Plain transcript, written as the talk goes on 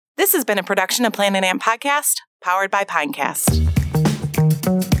This has been a production of Planet Ant Podcast, powered by Pinecast.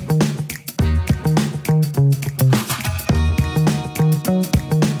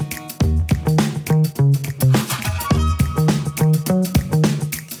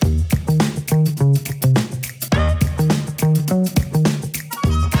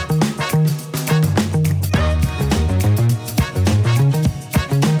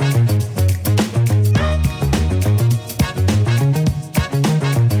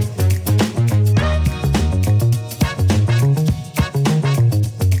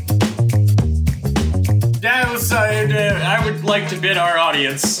 Like to bid our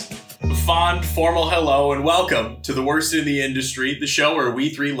audience a fond, formal hello and welcome to The Worst in the Industry, the show where we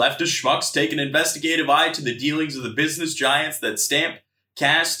three leftist schmucks take an investigative eye to the dealings of the business giants that stamp,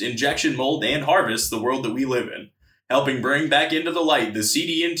 cast, injection mold, and harvest the world that we live in, helping bring back into the light the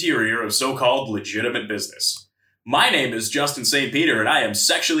seedy interior of so-called legitimate business. My name is Justin St. Peter, and I am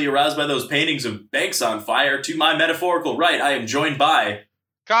sexually aroused by those paintings of banks on fire. To my metaphorical right, I am joined by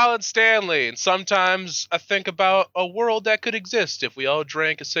Colin Stanley, and sometimes I think about a world that could exist if we all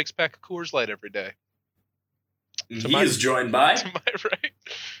drank a six-pack of Coors Light every day. He is joined by... To my right.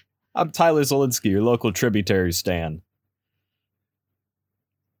 I'm Tyler Zielinski, your local tributary stan.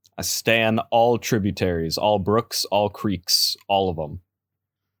 I stan all tributaries, all brooks, all creeks, all of them.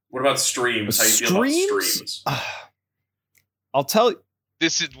 What about streams? How you feel about streams? I'll tell you.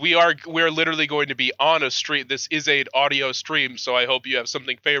 We're literally going to be on a stream. This is an audio stream, so I hope you have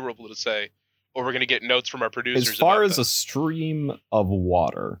something favorable to say, or we're going to get notes from our producers. As far as a stream of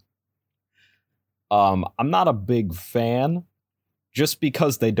water, I'm not a big fan, just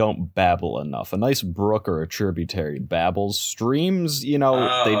because they don't babble enough. A nice brook or a tributary babbles. Streams, they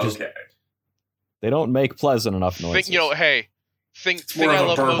don't make pleasant enough noises. Thing I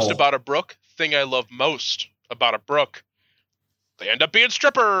love most about a brook. Thing I love most about a brook. They end up being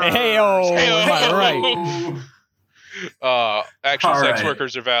strippers. Hey-o. Right. Actual sex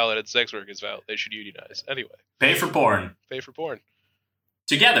workers are valid, and sex work is valid. They should unionize. Anyway. Pay for porn.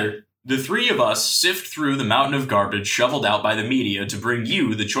 Together, the three of us sift through the mountain of garbage shoveled out by the media to bring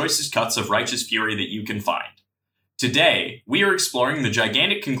you the choicest cuts of righteous fury that you can find. Today, we are exploring the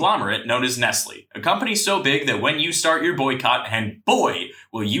gigantic conglomerate known as Nestle, a company so big that when you start your boycott, and boy,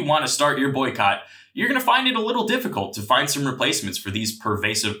 will you want to start your boycott, you're going to find it a little difficult to find some replacements for these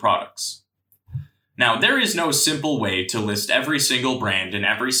pervasive products. Now, there is no simple way to list every single brand in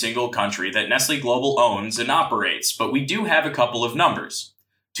every single country that Nestle Global owns and operates, but we do have a couple of numbers.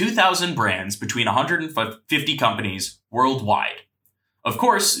 2,000 brands between 150 companies worldwide. Of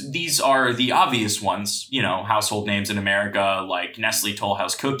course, these are the obvious ones, household names in America like Nestle Toll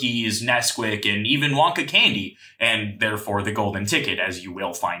House Cookies, Nesquik, and even Wonka Candy, and therefore the golden ticket, as you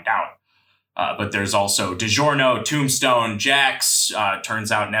will find out. But there's also DiGiorno, Tombstone, Jax.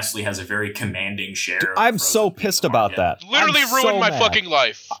 Turns out Nestle has a very commanding share. I'm so pissed about that. Literally ruined my fucking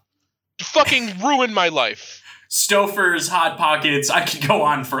life. Fucking ruined my life. Stouffer's, Hot Pockets. I could go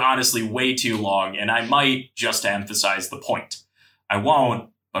on for honestly way too long, and I might just to emphasize the point. I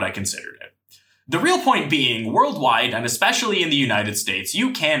won't, but I considered it. The real point being, worldwide, and especially in the United States,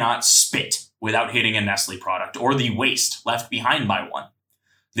 you cannot spit without hitting a Nestle product or the waste left behind by one.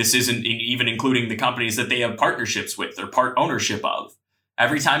 This isn't even including the companies that they have partnerships with or part ownership of.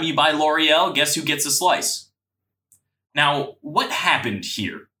 Every time you buy L'Oreal, guess who gets a slice? Now, what happened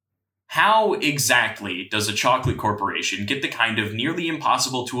here? How exactly does a chocolate corporation get the kind of nearly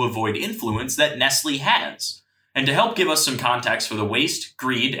impossible to avoid influence that Nestle has? And to help give us some context for the waste,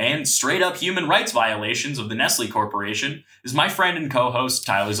 greed, and straight-up human rights violations of the Nestle Corporation is my friend and co-host,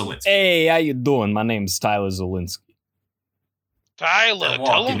 Tyler Zielinski. Hey, how you doing? My name's Tyler Zielinski. Tyler,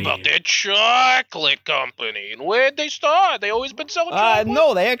 tell them about that chocolate company. And where'd they start? They always been selling chocolate?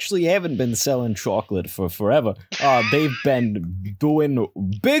 No, they actually haven't been selling chocolate for forever. They've been doing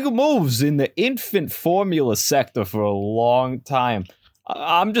big moves in the infant formula sector for a long time.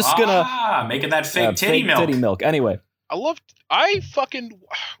 I'm just gonna... making that fake titty milk. Anyway.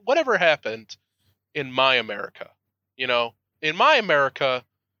 Whatever happened in my America? In my America,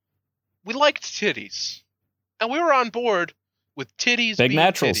 we liked titties. And we were on board with titties big being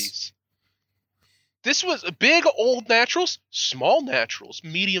naturals. Titties. This was big old naturals, small naturals,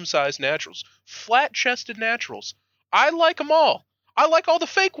 medium-sized naturals, flat-chested naturals. I like them all. I like all the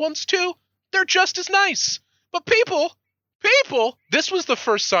fake ones too. They're just as nice. But people, this was the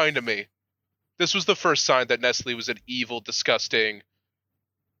first sign to me. This was the first sign that Nestle was an evil, disgusting,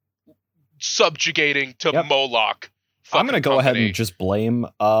 subjugating to Moloch. I'm going to go ahead and just blame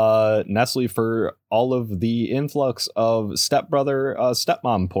Nestle for all of the influx of stepbrother,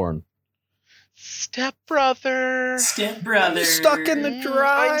 stepmom porn. Stepbrother. Stepbrother. Stuck in the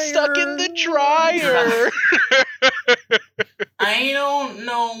dryer. I'm stuck in the dryer. I don't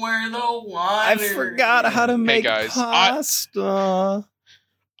know where the water I forgot how to make guys, pasta.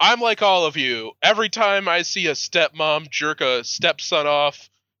 I'm like all of you. Every time I see a stepmom jerk a stepson off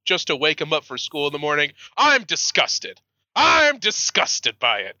just to wake him up for school in the morning, I'm disgusted. I'm disgusted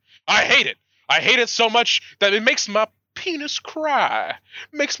by it. I hate it. I hate it so much that it makes my penis cry.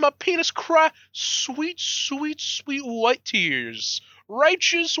 Makes my penis cry. Sweet, sweet, sweet white tears.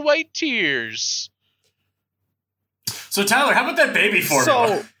 Righteous white tears. So Tyler, how about that baby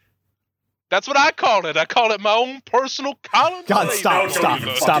formula? So, That's what I called it. I called it my own personal column. God, No,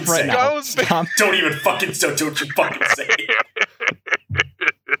 stop right now. Go Stop. Don't even fucking don't you fucking say it.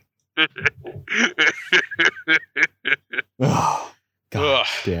 Oh, God Ugh.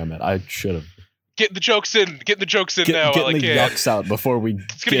 damn it! I should have Getting the jokes in. Getting the jokes in now while I getting the can. yucks out before we.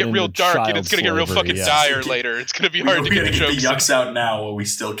 It's gonna get real dark and it's gonna get real fucking dire later. It's gonna be hard to get the jokes the yucks out now while we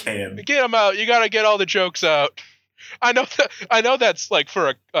still can. Get them out. You gotta get all the jokes out. I know that's like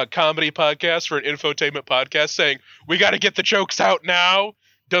for a comedy podcast, for an infotainment podcast, saying we gotta get the jokes out now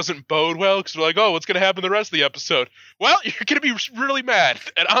doesn't bode well because we're like, oh, what's gonna happen the rest of the episode? Well, you're gonna be really mad,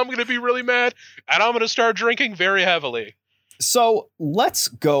 and I'm gonna be really mad, and I'm gonna start drinking very heavily. So let's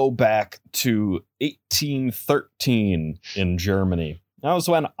go back to 1813 in Germany. That was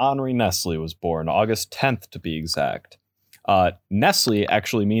when Henri Nestle was born, August 10th to be exact. Nestle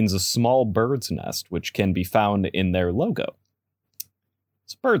actually means a small bird's nest, which can be found in their logo.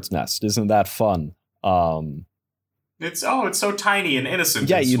 It's a bird's nest. Isn't that fun? It's so tiny and innocent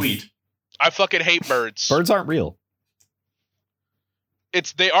Yeah, and sweet. I fucking hate birds. Birds aren't real.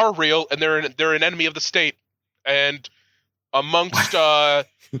 They are real, and they're an enemy of the state. And amongst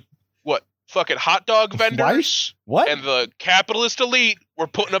what fucking hot dog vendors What? and the capitalist elite, we're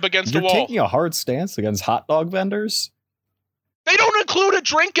putting up against You're a wall. taking a hard stance against hot dog vendors? They don't include a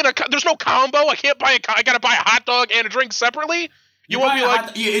drink in there's no combo. I gotta buy a hot dog and a drink separately. You won't be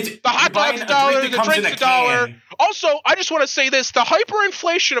like, the hot dog's $1, the drink's $1. Also, I just want to say this. The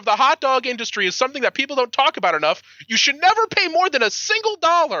hyperinflation of the hot dog industry is something that people don't talk about enough. You should never pay more than a single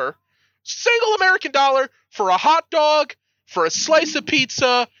American dollar for a hot dog, for a slice of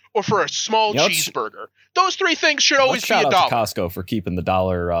pizza, or for a small cheeseburger. Those three things should always be shout $1. out to Costco for keeping the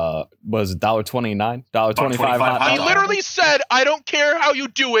dollar, was it $1.29? $1.25 hot He dog? literally said, I don't care how you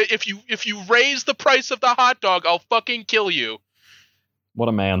do it. If you raise the price of the hot dog, I'll fucking kill you. What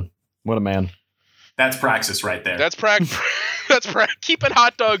a man. What a man. That's praxis right there. That's keeping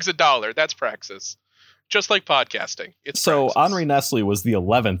hot dogs $1. That's praxis. Just like podcasting. It's So praxis. Henri Nestle was the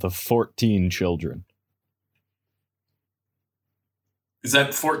 11th of 14 children. Is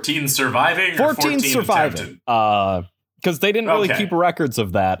that 14 surviving or 14 surviving. attempted? Because they didn't really Okay. keep records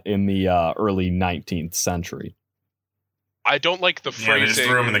of that in the early 19th century. I don't like the Yeah, they just phrasing.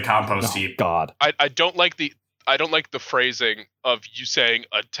 threw him in the compost Oh, heap. God. I don't like the phrasing of you saying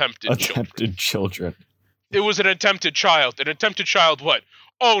attempted children. Attempted children. It was an attempted child. An attempted child what?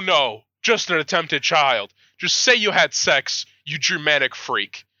 Oh no, just an attempted child. Just say you had sex, you Germanic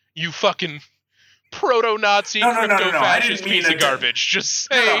freak. You fucking proto-Nazi No. I crypto-fascist didn't mean piece of garbage.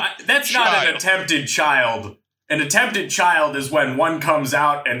 Just say That's not an child. attempted child. An attempted child is when one comes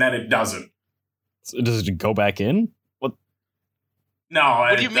out and then it doesn't. So does it go back in? What? No.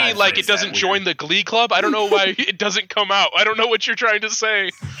 What do you mean, like it doesn't join the Glee Club? I don't know why it doesn't come out. I don't know what you're trying to say.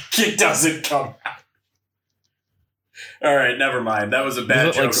 It doesn't come out. All right, never mind. That was a bad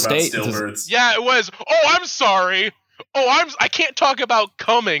Does it, joke like, about stay- does- stillbirds. Yeah, it was. Oh, I'm sorry. Oh, I can't talk about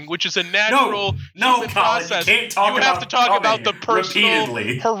coming, which is a natural No, human Colin, process. you can't talk You about have to talk coming about the personal,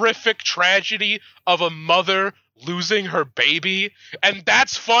 repeatedly. horrific tragedy of a mother losing her baby, and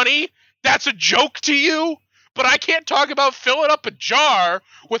that's funny. That's a joke to you. But I can't talk about filling up a jar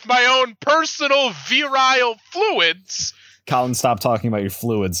with my own personal virile fluids. Colin, stop talking about your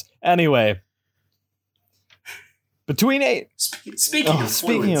fluids. Anyway. Between eight. Speaking of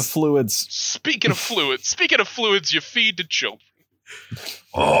fluids. Speaking of fluids, you feed the children.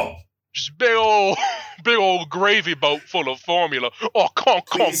 Oh, Just big old gravy boat full of formula. Oh,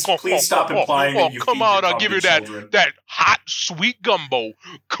 please stop implying that you come feed on, your I'll give you puppy children. that hot, sweet gumbo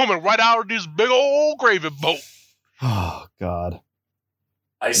coming right out of this big old gravy boat. Oh, God.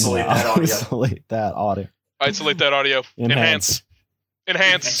 isolate that audio. Isolate that audio. Isolate that audio. Enhance.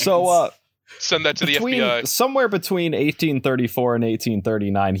 So, Send that to the FBI. Somewhere between 1834 and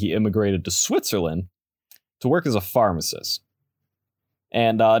 1839, he immigrated to Switzerland to work as a pharmacist.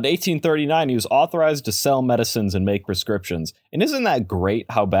 And in 1839, he was authorized to sell medicines and make prescriptions. And isn't that great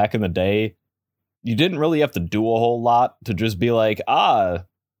how back in the day, you didn't really have to do a whole lot to just be like,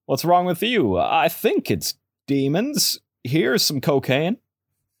 What's wrong with you? I think it's demons. Here's some cocaine,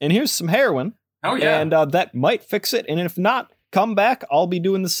 and here's some heroin. Oh, yeah. And that might fix it. And if not, come back. I'll be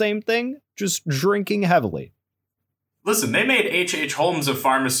doing the same thing, just drinking heavily. Listen, they made H.H. Holmes a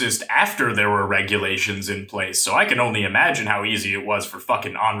pharmacist after there were regulations in place, so I can only imagine how easy it was for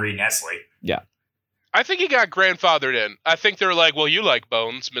fucking Henri Nestle. Yeah. I think he got grandfathered in. I think they're like, well, you like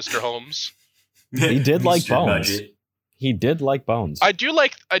bones, Mr. Holmes. He did like Mr. bones. Budget. He did like bones. I do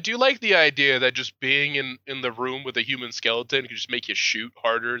like the idea that just being in the room with a human skeleton can just make you shoot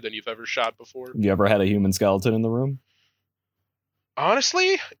harder than you've ever shot before. You ever had a human skeleton in the room?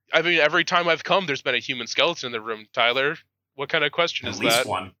 Honestly, I mean, every time I've come, there's been a human skeleton in the room. Tyler, what kind of question At is least that?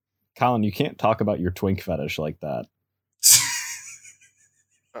 one. Colin, you can't talk about your twink fetish like that.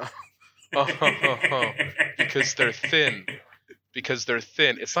 Because they're thin. Because they're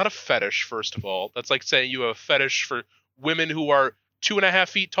thin. It's not a fetish, first of all. That's like saying you have a fetish for women who are 2.5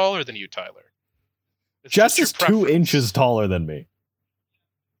 feet taller than you, Tyler. It's Jess just is your 2 preference. inches taller than me.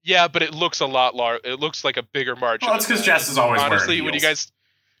 Yeah, but it looks a lot larger. It looks like a bigger margin. Well, it's than because that. Jess is always Honestly, wearing when heels.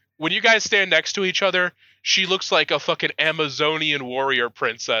 you guys stand next to each other, she looks like a fucking Amazonian warrior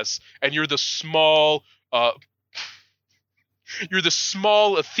princess, and you're the small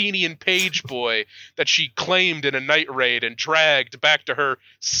Athenian page boy that she claimed in a night raid and dragged back to her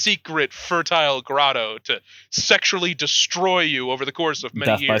secret fertile grotto to sexually destroy you over the course of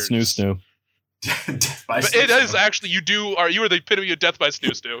many Death by years. snoo snoo. But it is actually you are the epitome of death by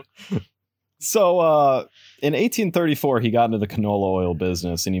snoo snoo. So, in 1834, he got into the canola oil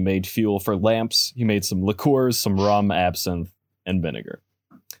business, and he made fuel for lamps. He made some liqueurs, some rum, absinthe, and vinegar.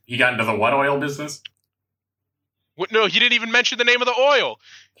 He got into the what oil business? What, no, he didn't even mention the name of the oil.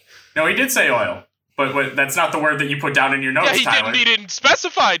 No, he did say oil. But that's not the word that you put down in your notes, Yeah, Tyler. he didn't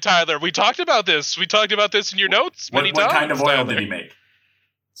specify, Tyler. We talked about this. We talked about this in your notes many What times. kind of oil Tyler. did he make?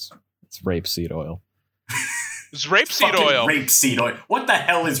 It's rapeseed oil. It's rapeseed Fucking oil. Rapeseed oil. What the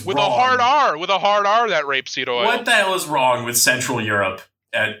hell is With wrong? a hard R. With a hard R, that rapeseed oil. What the hell is wrong with Central Europe?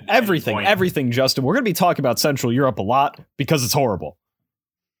 At any Everything, point? everything, Justin. We're going to be talking about Central Europe a lot because it's horrible.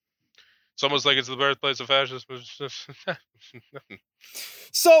 It's almost like it's the birthplace of fascism.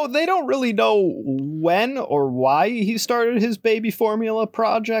 So they don't really know when or why he started his baby formula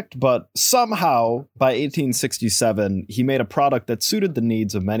project, but somehow by 1867, he made a product that suited the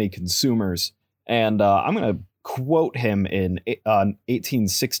needs of many consumers. And I'm going to quote him in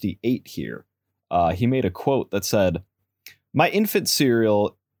 1868 here. He made a quote that said, "My infant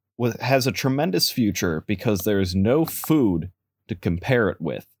cereal has a tremendous future because there is no food to compare it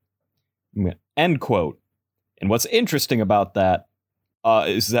with." End quote. And what's interesting about that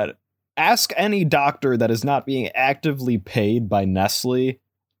is that ask any doctor that is not being actively paid by Nestle,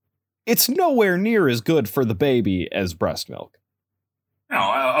 it's nowhere near as good for the baby as breast milk. No,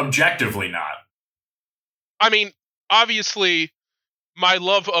 objectively not. I mean, obviously, my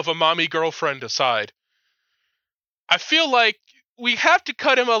love of a mommy girlfriend aside, I feel like we have to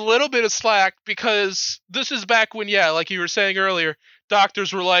cut him a little bit of slack because this is back when, yeah, like you were saying earlier,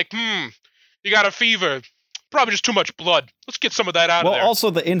 doctors were like, you got a fever. Probably just too much blood. Let's get some of that out of Well, there. also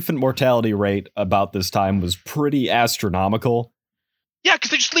the infant mortality rate about this time was pretty astronomical. Yeah, because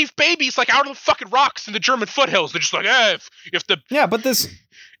they just leave babies like out of the fucking rocks in the German foothills. They're just like, if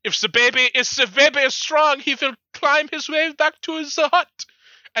the baby is strong, he will climb his way back to his hut.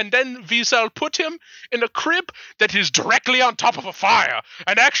 And then we shall put him in a crib that is directly on top of a fire.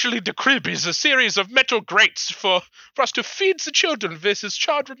 And actually the crib is a series of metal grates for us to feed the children with his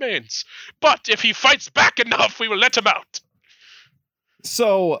charred remains. But if he fights back enough, we will let him out.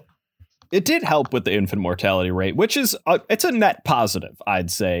 So it did help with the infant mortality rate, which is it's a net positive,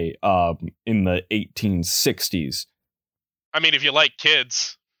 I'd say, in the 1860s. I mean, if you like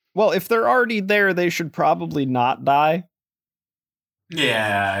kids. Well, if they're already there, they should probably not die.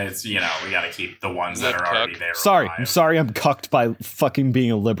 Yeah, it's, we gotta keep the ones that are already there. Sorry, alive. I'm sorry I'm cucked by fucking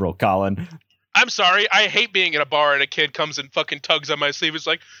being a liberal, Colin. I'm sorry, I hate being in a bar and a kid comes and fucking tugs on my sleeve. It's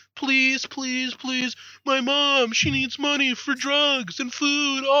like, please, please, please, my mom, she needs money for drugs and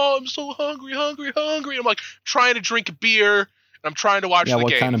food. Oh, I'm so hungry. I'm like trying to drink beer and I'm trying to watch the game. Yeah,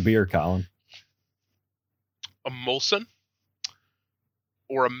 what kind of beer, Colin? A Molson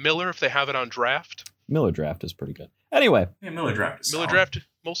or a Miller if they have it on draft. Miller Draft is pretty good. Anyway, Yeah, Miller Draft is Miller solid. draft,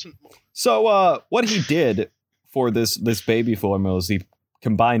 Molson. so what he did for this baby formula is he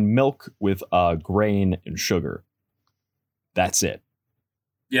combined milk with grain and sugar. That's it.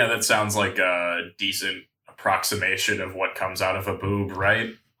 Yeah, that sounds like a decent approximation of what comes out of a boob, right?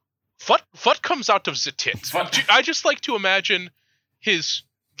 What comes out of the tit? What? I just like to imagine his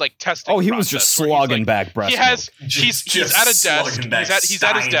like testing. Oh, he was just slugging back breast milk. He's at a desk. He's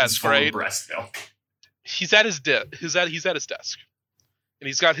at his desk, right? Breast milk. He's at his desk, and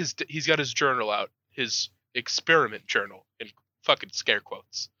he's got his journal out, his experiment journal in fucking scare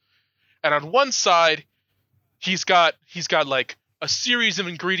quotes. And on one side, he's got like a series of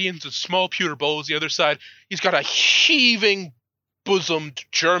ingredients in small pewter bowls. The other side, he's got a heaving bosomed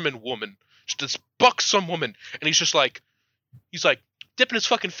German woman, just this buxom woman, and he's like dipping his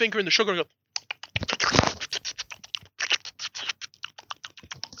fucking finger in the sugar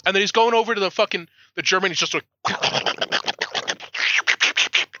and then he's going over to the German. He's just like,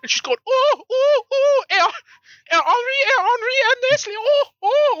 and she's going, oh, Henri, and Nestle,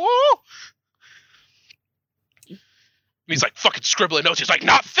 oh. And he's like fucking scribbling notes. He's like,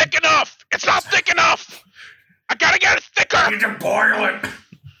 not thick enough. It's not thick enough. I gotta get it thicker. I need to boil it.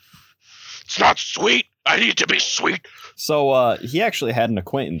 It's not sweet. I need to be sweet. So he actually had an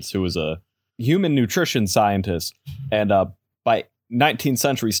acquaintance who was a human nutrition scientist, and by 19th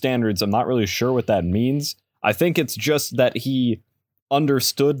century standards, I'm not really sure what that means. I think it's just that he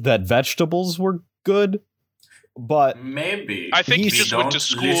understood that vegetables were good, but maybe. I think he just went to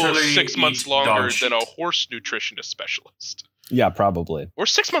school 6 months longer than a horse nutritionist specialist. Yeah, probably. Or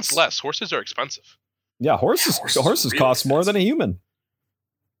 6 months less. Horses are expensive. Yeah, horses really cost more than a human.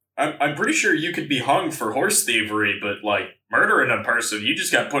 I'm pretty sure you could be hung for horse thievery, but like murdering a person, you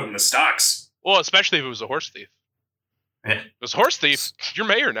just got put in the stocks. Well, especially if it was a horse thief. Yeah. It was a horse thief. You're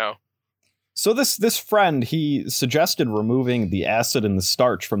mayor now. So this friend, he suggested removing the acid and the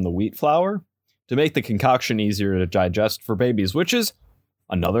starch from the wheat flour to make the concoction easier to digest for babies, which is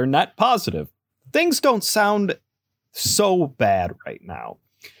another net positive. Things don't sound so bad right now,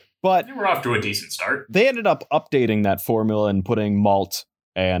 but we're off to a decent start. They ended up updating that formula and putting malt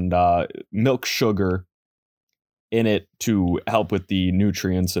and milk sugar in it to help with the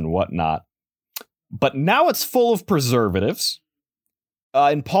nutrients and whatnot. But now it's full of preservatives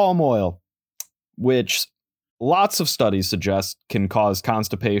and palm oil, which lots of studies suggest can cause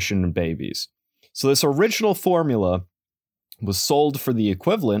constipation in babies. So this original formula was sold for the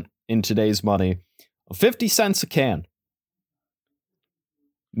equivalent in today's money of 50 cents a can.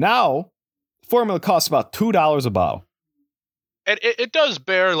 Now, the formula costs about $2 a bottle. And it does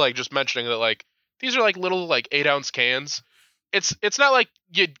bear like just mentioning that like these are like little like 8-ounce cans. It's not like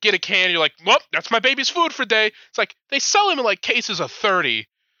you get a can and you're like, well, that's my baby's food for the day. It's like they sell them in like cases of 30,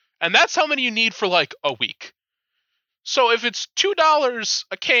 and that's how many you need for like a week. So if it's $2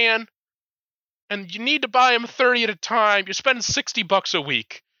 a can and you need to buy them 30 at a time, you're spending $60 a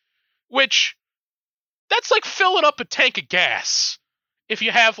week, which that's like filling up a tank of gas if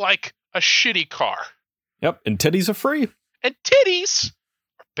you have like a shitty car. Yep, and titties are free. And titties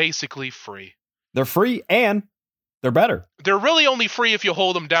are basically free. They're free and they're better. They're really only free if you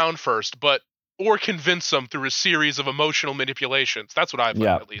hold them down first, or convince them through a series of emotional manipulations. That's what I've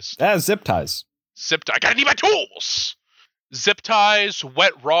learned, at least. Zip ties. I gotta need my tools! Zip ties,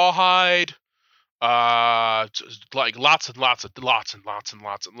 wet rawhide, like lots and lots of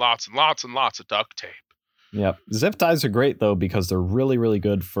duct tape. Yep. Zip ties are great, though, because they're really, really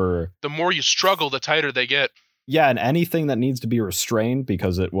good for... The more you struggle, the tighter they get. Yeah, and anything that needs to be restrained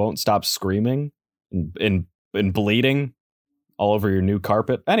because it won't stop screaming and bleeding all over your new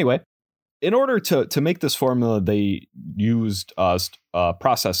carpet. Anyway, in order to make this formula, they used a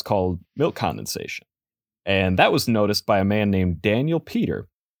process called milk condensation. And that was noticed by a man named Daniel Peter.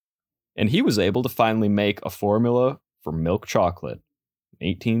 And he was able to finally make a formula for milk chocolate in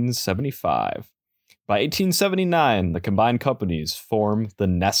 1875. By 1879, the combined companies formed the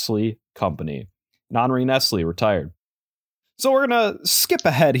Nestle Company. Henri Nestle retired. So we're going to skip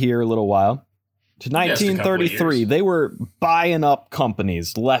ahead here a little while. To 1933, they were buying up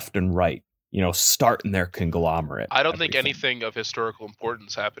companies left and right, starting their conglomerate. I don't think anything of historical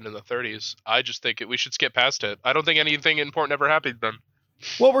importance happened in the 30s. I just think we should skip past it. I don't think anything important ever happened then.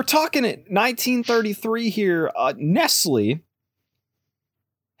 Well, we're talking at 1933 here. Nestle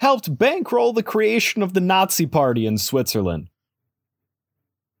helped bankroll the creation of the Nazi Party in Switzerland.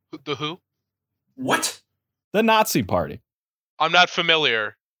 The who? What? The Nazi Party. I'm not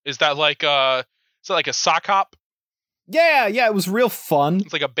familiar. Is that like a sock hop? Yeah, it was real fun.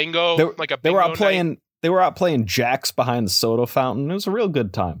 It's like a bingo. They were out playing jacks behind the soda fountain. It was a real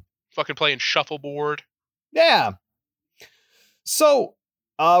good time. Fucking playing shuffleboard. Yeah. So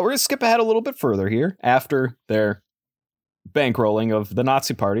we're gonna skip ahead a little bit further here. After their bankrolling of the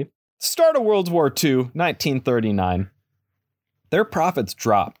Nazi Party, start of World War II, 1939, their profits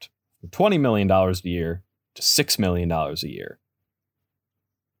dropped from $20 million a year to $6 million a year,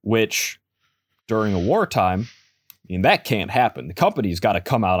 which during a wartime I mean, that can't happen. The company's got to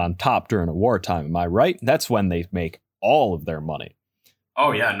come out on top during a wartime, am I right? That's when they make all of their money.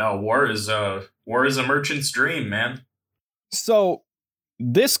 Oh yeah, no, war is a merchant's dream, man. So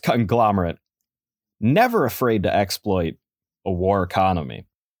this conglomerate, never afraid to exploit a war economy.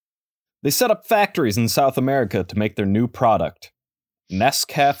 They set up factories in South America to make their new product,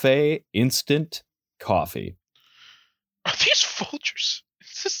 Nescafe Instant Coffee. Are these Folgers?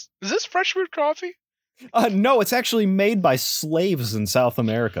 Is this fresh brewed coffee? No, it's actually made by slaves in South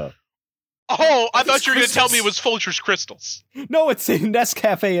America. Oh, I thought It's you were going to tell me crystals. it was Folgers Crystals. No, it's a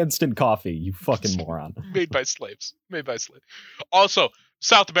Nescafe Instant Coffee, you fucking moron. Made by slaves. Also,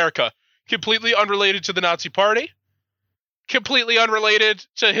 South America, completely unrelated to the Nazi Party, completely unrelated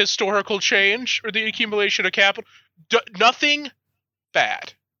to historical change or the accumulation of capital. Nothing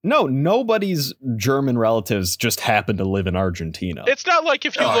bad. No, nobody's German relatives just happen to live in Argentina. It's not like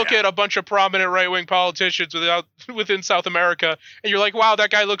if you Oh, look yeah. at a bunch of prominent right-wing politicians within South America and you're like, wow, that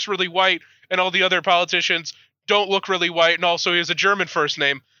guy looks really white, and all the other politicians don't look really white, and also he has a German first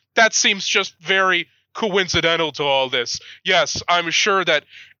name. That seems just very coincidental to all this. Yes, I'm sure that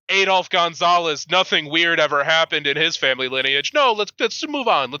Adolf Gonzalez, nothing weird ever happened in his family lineage. No, let's move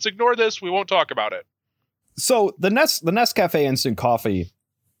on. Let's ignore this. We won't talk about it. So the Nescafe Instant Coffee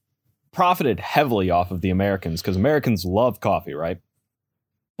profited heavily off of the Americans because Americans love coffee, right?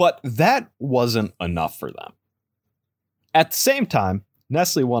 But that wasn't enough for them. At the same time,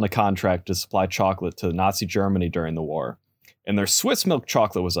 Nestle won a contract to supply chocolate to Nazi Germany during the war, and their Swiss milk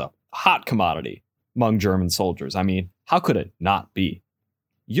chocolate was a hot commodity among German soldiers. I mean, how could it not be?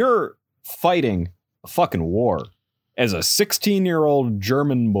 You're fighting a fucking war as a 16-year-old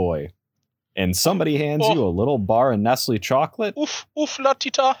German boy, and somebody hands you a little bar of Nestle chocolate? Oof,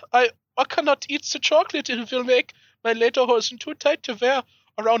 Latita, I cannot eat the chocolate. It will make my lederhosen too tight to wear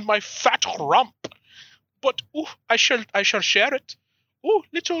around my fat rump. But I shall share it.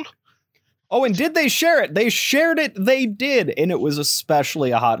 Little. Oh, and did they share it? They shared it, they did, and it was especially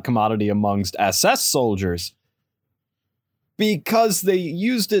a hot commodity amongst SS soldiers because they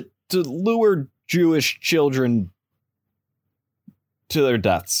used it to lure Jewish children to their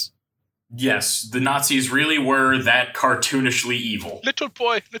deaths. Yes, the Nazis really were that cartoonishly evil. Little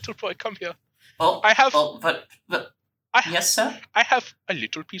boy, come here. Oh, I have- but yes, sir. I have a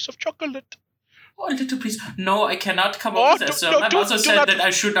little piece of chocolate. Oh, a little please. No, I cannot come Oh, over there, do- sir. no, My do- mother do said not- that I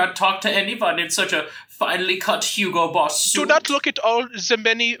should not talk to anyone in such a finely cut Hugo Boss suit. Do not look at all the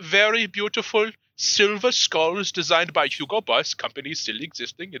many very beautiful silver skulls designed by Hugo Boss, company still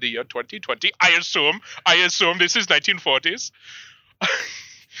existing in the year 2020. I assume this is 1940s.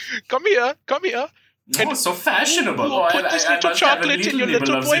 Come here. Oh, so fashionable. We'll put this little must have a chocolate in your nibble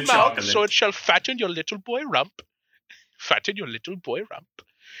little of boy the mouth chocolate. so it shall fatten your little boy rump.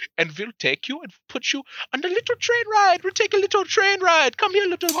 And we'll take you and put you on a little train ride. We'll take a little train ride. Come here,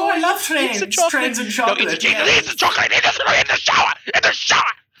 little boy. Oh, I love Eat trains. the chocolate. Trains and No, chocolate. eat the chocolate in the shower. In the shower.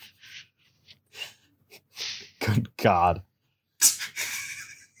 Good God.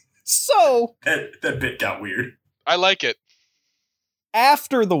 So, That bit got weird. I like it.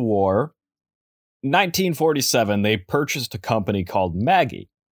 after the war, 1947, they purchased a company called Maggie.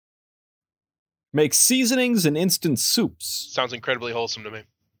 Makes seasonings and instant soups. Sounds incredibly wholesome to me.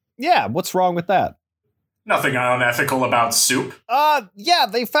 Yeah, what's wrong with that? Nothing unethical about soup. Yeah,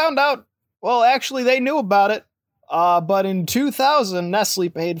 they found out. Well, actually, they knew about it. But in 2000, Nestle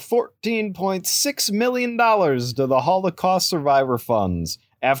paid $14.6 million to the Holocaust survivor funds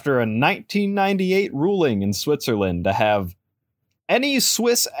after a 1998 ruling in Switzerland to have any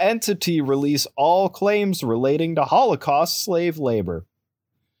Swiss entity release all claims relating to Holocaust slave labor.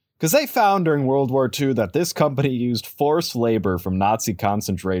 Because they found during World War II that this company used forced labor from Nazi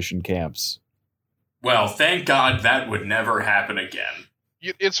concentration camps. Well, thank God that would never happen again.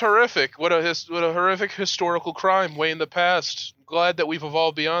 It's horrific. What a horrific historical crime way in the past. Glad that we've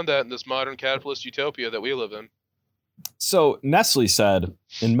evolved beyond that in this modern capitalist utopia that we live in. So Nestle said,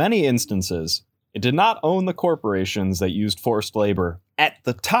 in many instances, it did not own the corporations that used forced labor at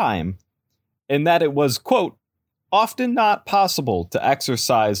the time, and that it was, quote, often not possible to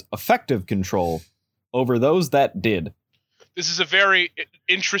exercise effective control over those that did. This is a very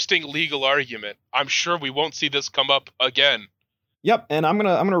interesting legal argument. I'm sure we won't see this come up again. Yep, and I'm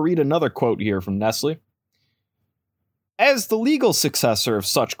gonna read another quote here from Nestle. As the legal successor of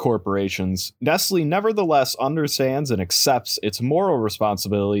such corporations, Nestle nevertheless understands and accepts its moral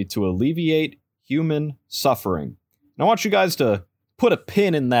responsibility to alleviate human suffering. And I want you guys to put a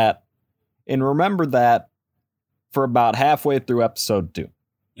pin in that and remember that for about halfway through episode 2.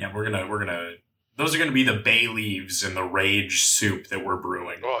 Yeah, we're gonna Those are going to be the bay leaves and the rage soup that we're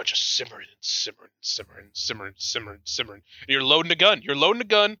brewing. Oh, just simmering and simmering, simmering, simmering, simmering, simmering. And you're loading a gun. You're loading a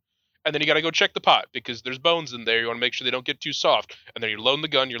gun, and then you got to go check the pot because there's bones in there. You want to make sure they don't get too soft. And then you're loading the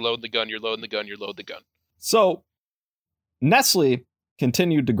gun, you're loading the gun, you're loading the gun, you're loading the gun. So, Nestle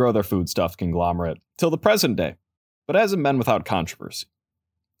continued to grow their foodstuffs conglomerate till the present day, but hasn't been without controversy.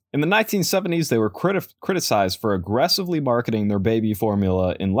 In the 1970s, they were criticized for aggressively marketing their baby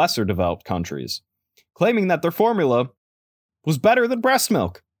formula in lesser developed countries, claiming that their formula was better than breast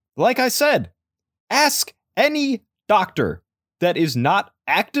milk. Like I said, ask any doctor that is not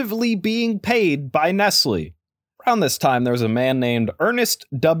actively being paid by Nestle. Around this time, there was a man named Ernest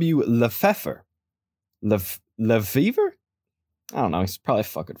W. Lefevre. Lefevre? I don't know, he's probably a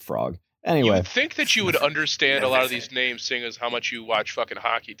fucking frog. You Anyway, would think that you would understand a lot of these names, seeing as how much you watch fucking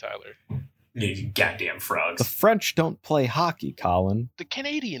hockey, Tyler. You goddamn the frogs. French don't play hockey, Colin. The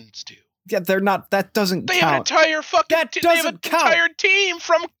Canadians do. Yeah, they're not. That doesn't They have an count. entire fucking That they have an doesn't count. entire team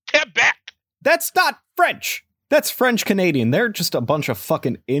from Quebec. That's not French. That's French Canadian. They're just a bunch of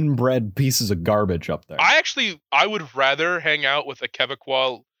fucking inbred pieces of garbage up there. I would rather hang out with a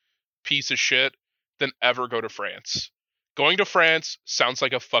Quebecois piece of shit than ever go to France. Going to France sounds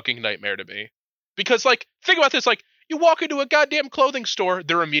like a fucking nightmare to me. Because, like, think about this. Like, you walk into a goddamn clothing store,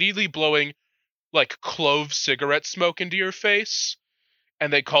 they're immediately blowing, like, clove cigarette smoke into your face,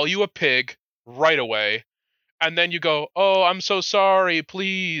 and they call you a pig right away. And then you go, oh, I'm so sorry.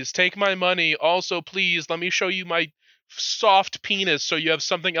 Please take my money. Also, please let me show you my soft penis so you have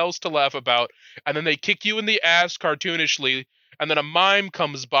something else to laugh about. And then they kick you in the ass cartoonishly. And then a mime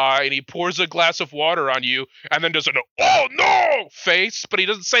comes by and he pours a glass of water on you and then does an oh no face, but he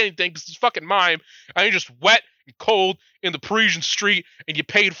doesn't say anything because it's fucking mime. And you're just wet and cold in the Parisian street and you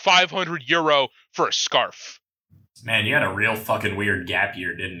paid €500 for a scarf. Man, you had a real fucking weird gap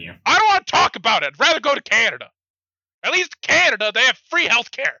year, didn't you? I don't want to talk about it. I'd rather go to Canada. At least Canada, they have free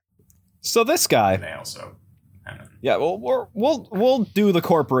healthcare. So this guy, They also. I don't know. yeah, well, we'll do the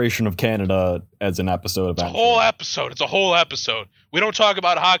Corporation of Canada as an episode It's a eventually. whole episode. It's a whole episode. We don't talk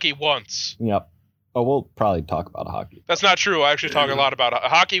about hockey once. Yep. Oh, we'll probably talk about hockey. That's not true. I actually talk a lot about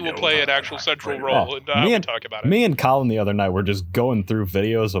hockey. Will Yeah, we'll play talk an about actual hockey central quite a role, bit. and Me we'll and- talk about it. Me and Colin the other night were just going through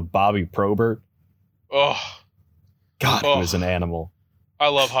videos of Bobby Probert. Oh, God, Oh. he was an animal. I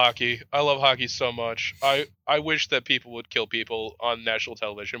love hockey. I love hockey so much. I wish that people would kill people on national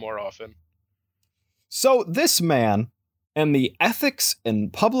television more often. So this man and the Ethics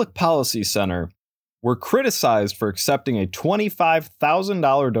and Public Policy Center were criticized for accepting a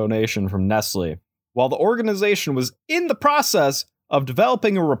 $25,000 donation from Nestle, while the organization was in the process of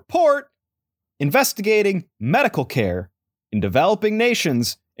developing a report investigating medical care in developing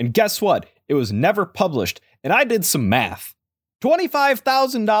nations. And guess what? It was never published. And I did some math.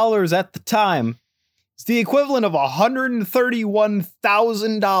 $25,000 at the time is the equivalent of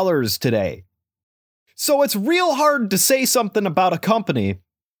 $131,000 today. So it's real hard to say something about a company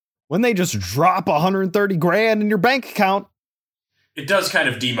when they just drop 130 grand in your bank account. It does kind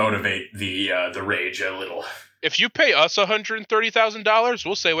of demotivate the rage a little. If you pay us $130,000,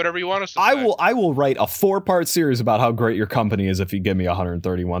 we'll say whatever you want us to say. I will write a 4-part series about how great your company is if you give me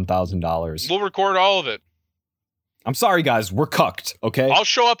 $131,000. We'll record all of it. I'm sorry, guys, we're cucked, okay? I'll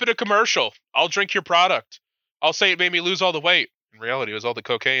show up in a commercial. I'll drink your product. I'll say it made me lose all the weight. In reality, it was all the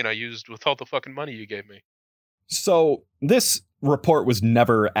cocaine I used with all the fucking money you gave me. So this report was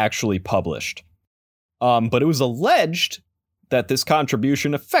never actually published, but it was alleged that this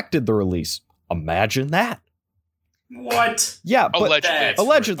contribution affected the release. Imagine that. What? Yeah, but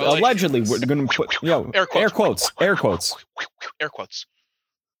Allegedly. allegedly, we're going to put Air quotes. air quotes. Air quotes.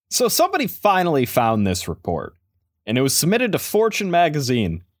 So somebody finally found this report, and it was submitted to Fortune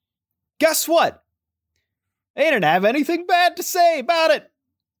magazine. Guess what? They didn't have anything bad to say about it.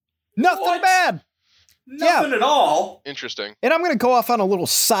 Nothing What? bad. Nothing at all. Interesting. And I'm going to go off on a little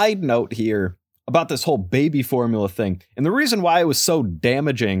side note here about this whole baby formula thing. And the reason why it was so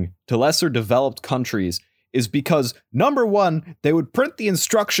damaging to lesser developed countries is because, number one, they would print the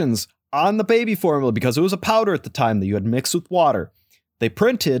instructions on the baby formula because it was a powder at the time that you had mixed with water. They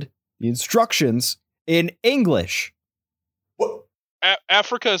printed the instructions in English. What?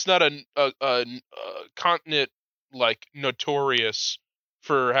 Africa is not a continent like notorious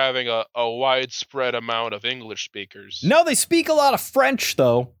for having a widespread amount of English speakers. No, they speak a lot of French,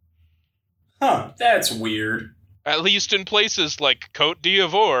 though. Huh, that's weird. At least in places like Côte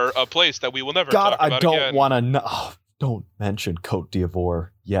d'Ivoire, a place that we will never God, talk about I don't again. want to know. Oh, don't mention Côte d'Ivoire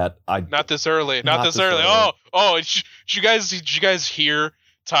yet. Not this early. Not this early. Oh! Did you guys hear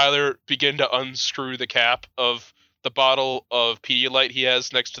Tyler begin to unscrew the cap of the bottle of Pedialyte he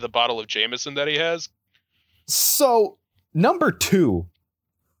has next to the bottle of Jameson that he has. So, number 2,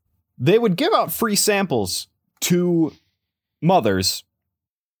 they would give out free samples to mothers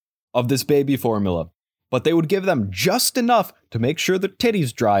of this baby formula, but they would give them just enough to make sure their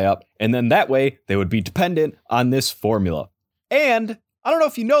titties dry up, and then that way they would be dependent on this formula. And I don't know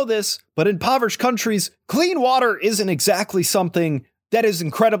if you know this, but in impoverished countries, clean water isn't exactly something that is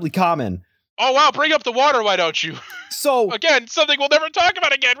incredibly common. Oh, wow, bring up the water, why don't you? So, again, something we'll never talk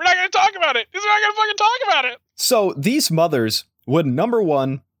about again. We're not going to talk about it. We're not going to fucking talk about it. So these mothers would, number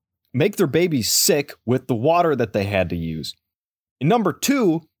 1, make their babies sick with the water that they had to use. And number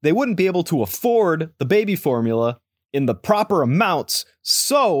 2, they wouldn't be able to afford the baby formula in the proper amounts,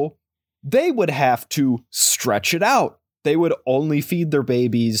 so they would have to stretch it out. They would only feed their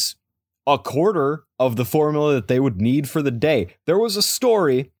babies a quarter of the formula that they would need for the day. There was a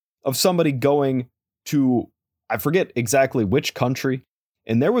story of somebody going to, I forget exactly which country,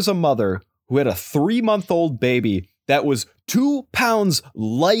 and there was a mother who had a 3-month-old baby that was 2 pounds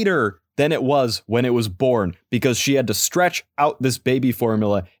lighter than it was when it was born because she had to stretch out this baby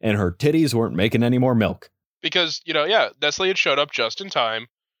formula and her titties weren't making any more milk. Because, Nestle had showed up just in time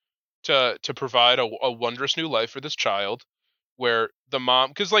to provide a wondrous new life for this child, where the mom,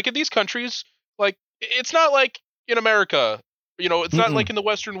 because like in these countries, like it's not like in America, it's not like in the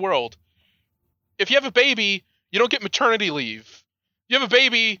Western world. If you have a baby, you don't get maternity leave. You have a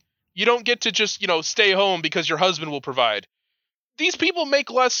baby, you don't get to just, stay home because your husband will provide. These people make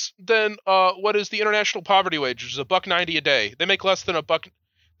less than what is the international poverty wage, which is $1.90 a day. They make less than $1.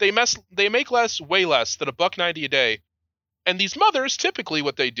 They make way less than $1.90 a day. And these mothers, typically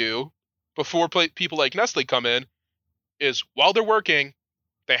what they do before people like Nestle come in is while they're working,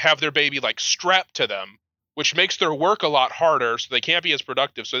 they have their baby like strapped to them, which makes their work a lot harder, so they can't be as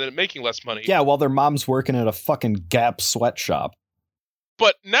productive, so they're making less money. Yeah, while their mom's working at a fucking Gap sweatshop.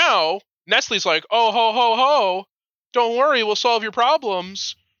 But now, Nestle's like, oh, ho, ho, ho, don't worry, we'll solve your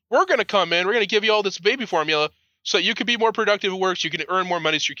problems. We're going to come in, we're going to give you all this baby formula so you can be more productive at work, so you can earn more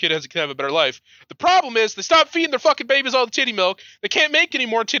money, so your kid can have a better life. The problem is, they stop feeding their fucking babies all the titty milk. They can't make any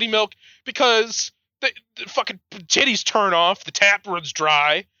more titty milk because the fucking titties turn off, the tap runs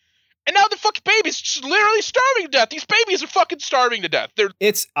dry. And now the fucking baby's just literally starving to death. These babies are fucking starving to death.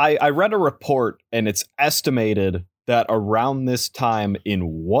 I read a report, and it's estimated that around this time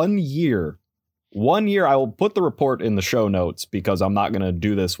in 1 year, I will put the report in the show notes because I'm not going to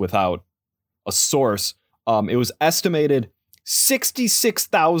do this without a source. It was estimated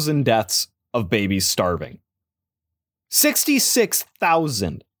 66,000 deaths of babies starving.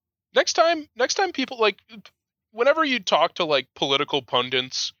 66,000. Next time people, like, whenever you talk to, like, political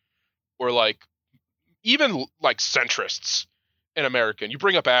pundits or, like, even, like, centrists in America, and you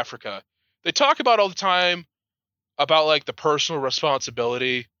bring up Africa, they talk about all the time about, like, the personal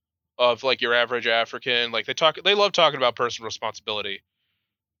responsibility of, like, your average African. Like, they love talking about personal responsibility.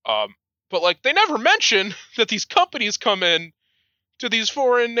 But, like, they never mention that these companies come in to these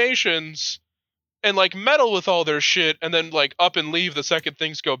foreign nations and, like, meddle with all their shit and then, like, up and leave the second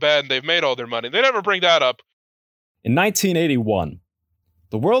things go bad and they've made all their money. They never bring that up. In 1981,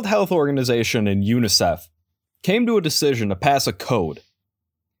 the World Health Organization and UNICEF came to a decision to pass a code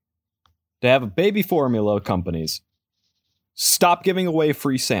to have baby formula companies stop giving away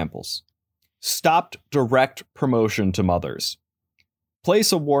free samples, stopped direct promotion to mothers,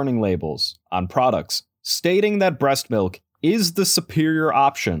 place a warning labels on products stating that breast milk is the superior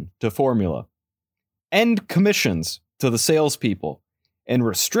option to formula, end commissions to the salespeople, and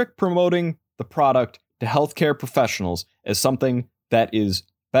restrict promoting the product to healthcare professionals as something that is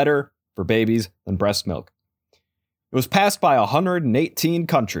better for babies than breast milk. It was passed by 118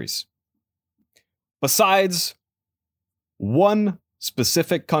 countries. Besides one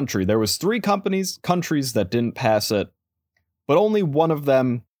specific country, there was 3 countries that didn't pass it, but only one of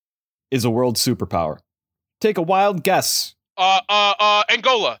them is a world superpower. Take a wild guess.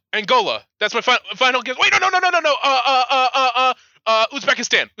 Angola. That's my final guess. Wait, no.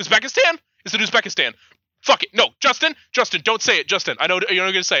 Uzbekistan. Is it Uzbekistan? Fuck it. No, Justin, don't say it. Justin, I know you're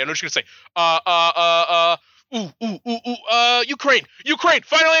not gonna say. I know what you're gonna say. Ukraine.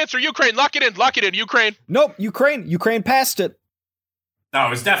 Final answer. Ukraine. Lock it in. Ukraine. Nope. Ukraine passed it. No, it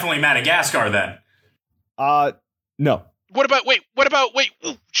was definitely Madagascar then. No. What about?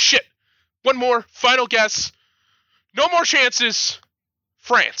 Ooh, shit. One more. Final guess. No more chances.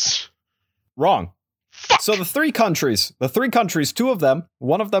 France. Wrong. Fuck. So the three countries, 2 of them,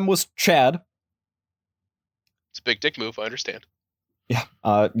 one of them was Chad. It's a big dick move, I understand. Yeah,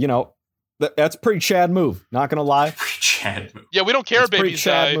 that's a pretty Chad move, not gonna lie. Chad move. Yeah, we don't care, babies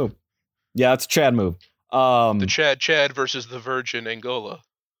die. Move. Yeah, it's a Chad move. The Chad versus the Virgin Angola.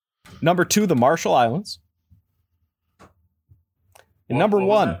 Number 2, the Marshall Islands. And number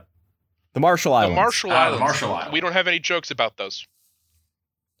 1, the Marshall Islands. The Marshall Islands. The Marshall Islands. We don't have any jokes about those.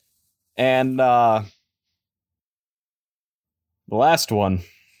 And the last one.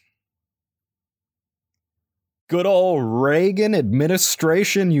 Good old Reagan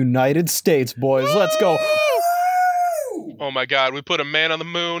administration, United States, boys. Let's go. Oh my God, we put a man on the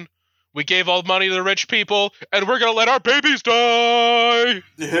moon. We gave all the money to the rich people, and we're gonna let our babies die!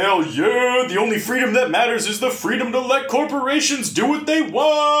 Hell yeah! The only freedom that matters is the freedom to let corporations do what they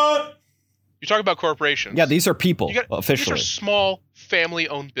want! You talk about corporations. Yeah, these are people, officially. These are small,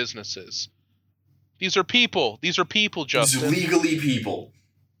 family-owned businesses. These are people. These are people, Justin. These are legally people.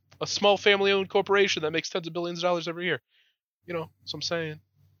 A small family-owned corporation that makes tens of billions of dollars every year. You know, that's what I'm saying.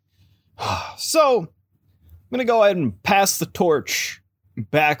 So, I'm going to go ahead and pass the torch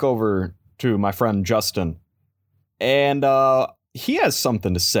back over to my friend Justin. And he has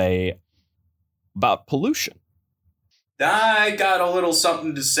something to say about pollution. I got a little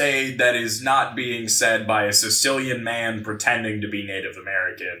something to say that is not being said by a Sicilian man pretending to be Native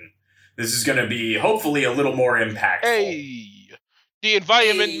American. This is going to be, hopefully, a little more impactful. Hey, the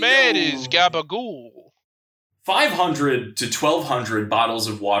environment man is gabagool. 500 to 1,200 bottles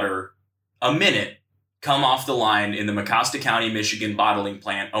of water a minute come off the line in the Mecosta County, Michigan bottling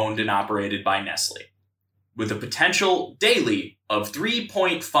plant owned and operated by Nestle, with a potential daily of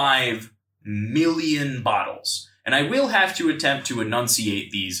 3.5 million bottles. And I will have to attempt to enunciate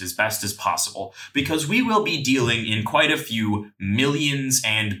these as best as possible, because we will be dealing in quite a few millions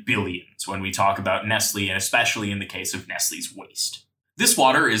and billions when we talk about Nestle, and especially in the case of Nestle's waste. This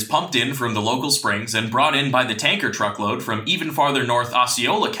water is pumped in from the local springs and brought in by the tanker truckload from even farther north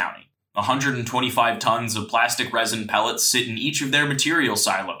Osceola County. 125 tons of plastic resin pellets sit in each of their material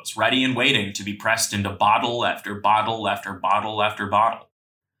silos, ready and waiting to be pressed into bottle after bottle after bottle after bottle.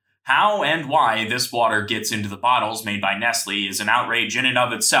 How and why this water gets into the bottles made by Nestle is an outrage in and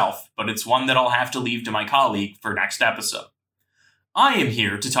of itself, but it's one that I'll have to leave to my colleague for next episode. I am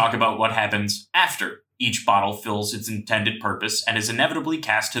here to talk about what happens after each bottle fills its intended purpose and is inevitably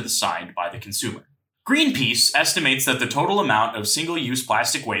cast to the side by the consumer. Greenpeace estimates that the total amount of single-use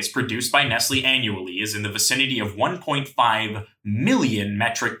plastic waste produced by Nestle annually is in the vicinity of 1.5 million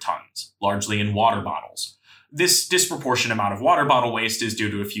metric tons, largely in water bottles. This disproportionate amount of water bottle waste is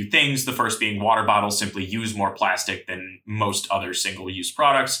due to a few things, the first being water bottles simply use more plastic than most other single-use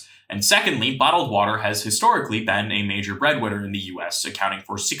products, and secondly, bottled water has historically been a major breadwinner in the US, accounting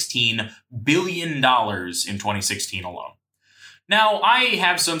for $16 billion in 2016 alone. Now, I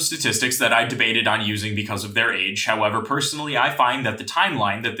have some statistics that I debated on using because of their age. However, personally, I find that the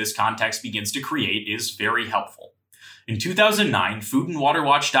timeline that this context begins to create is very helpful. In 2009,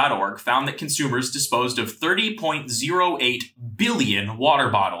 foodandwaterwatch.org found that consumers disposed of 30.08 billion water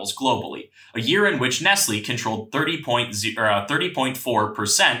bottles globally, a year in which Nestle controlled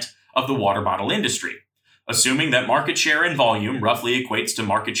 30.4% of the water bottle industry. Assuming that market share and volume roughly equates to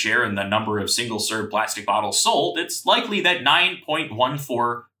market share in the number of single-serve plastic bottles sold, it's likely that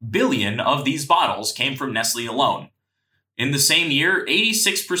 9.14 billion of these bottles came from Nestle alone. In the same year,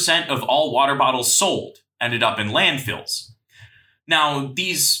 86% of all water bottles sold ended up in landfills. Now,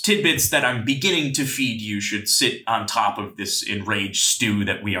 these tidbits that I'm beginning to feed you should sit on top of this enraged stew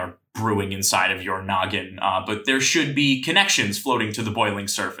that we are brewing inside of your noggin, but there should be connections floating to the boiling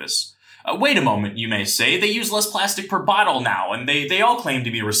surface. Wait a moment, you may say. They use less plastic per bottle now, and they all claim to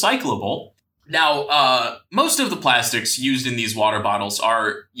be recyclable. Now, most of the plastics used in these water bottles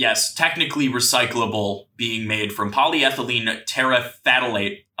are, yes, technically recyclable, being made from polyethylene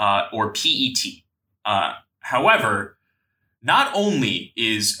terephthalate, or PET. However, not only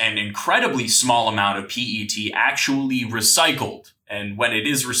is an incredibly small amount of PET actually recycled, and when it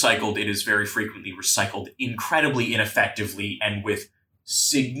is recycled, it is very frequently recycled incredibly ineffectively and with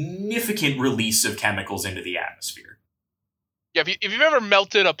significant release of chemicals into the atmosphere. Yeah, if you've ever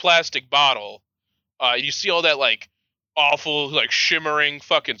melted a plastic bottle, you see all that like awful like shimmering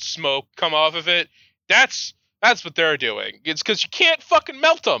fucking smoke come off of it. That's what they're doing. It's because you can't fucking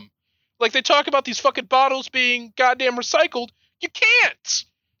melt them. Like they talk about these fucking bottles being goddamn recycled. You can't.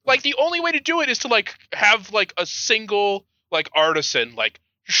 Like the only way to do it is to like have like a single like artisan like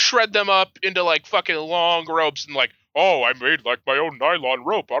shred them up into like fucking long ropes and like, oh, I made like my own nylon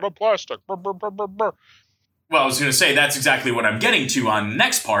rope out of plastic. Brr, brr, brr, brr, brr. Well, I was going to say that's exactly what I'm getting to on the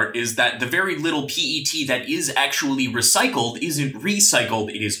next part, is that the very little PET that is actually recycled isn't recycled,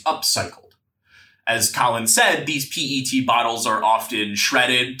 it is upcycled. As Colin said, these PET bottles are often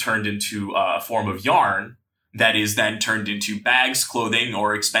shredded, turned into a form of yarn, that is then turned into bags, clothing,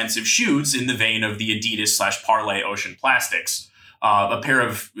 or expensive shoes in the vein of the Adidas/Parley Ocean Plastics. A pair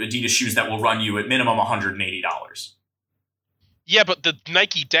of Adidas shoes that will run you at minimum $180. Yeah, but the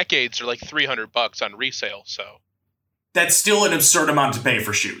Nike Decades are like $300 on resale, so. That's still an absurd amount to pay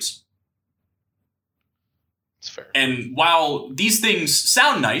for shoes. It's fair. And while these things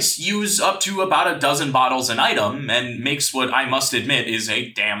sound nice, use up to about a dozen bottles an item, and makes what I must admit is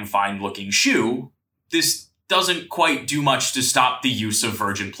a damn fine-looking shoe, this doesn't quite do much to stop the use of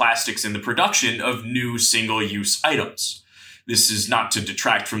virgin plastics in the production of new single-use items. This is not to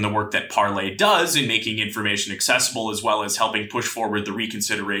detract from the work that Parley does in making information accessible, as well as helping push forward the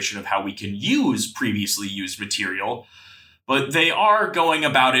reconsideration of how we can use previously used material, but they are going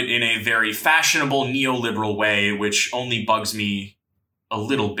about it in a very fashionable neoliberal way, which only bugs me a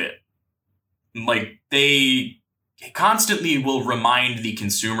little bit. Like, they constantly will remind the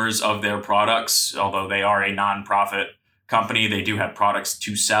consumers of their products, although they are a non-profit company, they do have products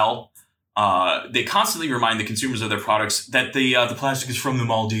to sell. They constantly remind the consumers of their products that the plastic is from the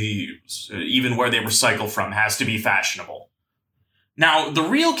Maldives, even where they recycle from has to be fashionable. Now, the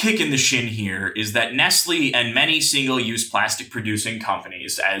real kick in the shin here is that Nestle and many single-use plastic-producing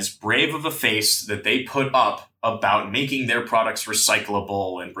companies, as brave of a face that they put up about making their products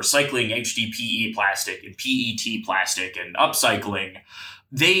recyclable and recycling HDPE plastic and PET plastic and upcycling,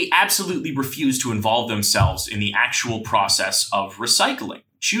 they absolutely refuse to involve themselves in the actual process of recycling,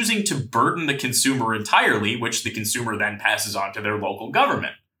 choosing to burden the consumer entirely, which the consumer then passes on to their local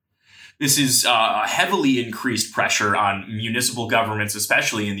government. This is heavily increased pressure on municipal governments,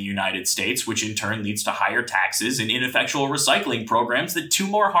 especially in the United States, which in turn leads to higher taxes and ineffectual recycling programs that do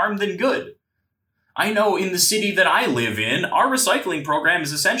more harm than good. I know in the city that I live in, our recycling program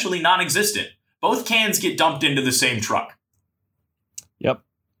is essentially non-existent. Both cans get dumped into the same truck. Yep.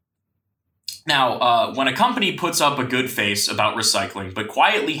 Now, when a company puts up a good face about recycling, but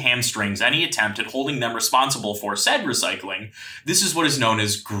quietly hamstrings any attempt at holding them responsible for said recycling, this is what is known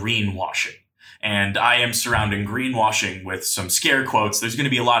as greenwashing. And I am surrounding greenwashing with some scare quotes. There's going to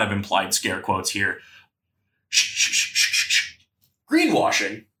be a lot of implied scare quotes here.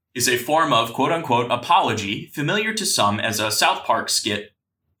 Greenwashing is a form of quote-unquote apology, familiar to some as a South Park skit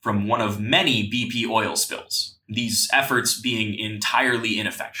from one of many BP oil spills, these efforts being entirely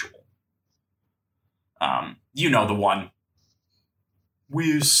ineffectual. You know the one.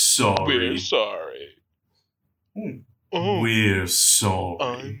 We're sorry. We're sorry. Oh, We're sorry.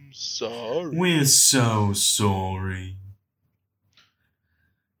 I'm sorry. We're so sorry.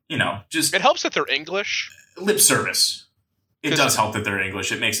 You know, just It helps that they're English. lip service. It does help that they're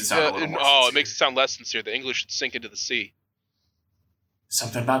English. It makes it sound a little more sincere. It makes it sound less sincere. The English should sink into the sea.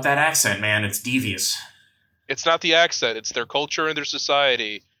 Something about that accent, man. It's devious. It's not the accent. It's their culture and their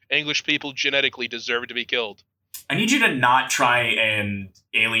society. English people genetically deserve to be killed. I need you to not try and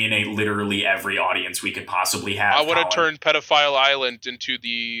alienate literally every audience we could possibly have. I want Colin. to turn Pedophile Island into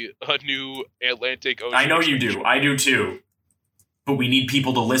the new Atlantic Ocean. I know you do. I do too. But we need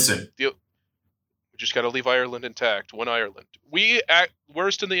people to listen. We just got to leave Ireland intact. One Ireland. We act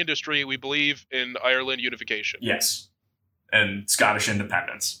worst in the industry. We believe in Ireland unification. Yes. And Scottish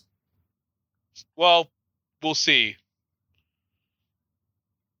independence. Well, we'll see.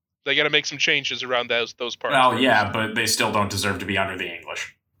 They got to make some changes around those parts. Well, yeah, but they still don't deserve to be under the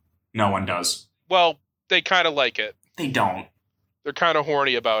English. No one does. Well, they kind of like it. They don't. They're kind of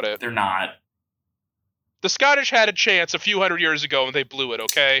horny about it. They're not. The Scottish had a chance a few hundred years ago and they blew it,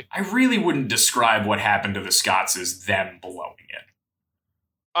 okay? I really wouldn't describe what happened to the Scots as them blowing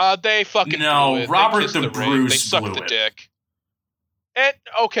it. They fucking No, blew it. Robert They kissed the ring. Bruce They sucked blew the it. dick. And,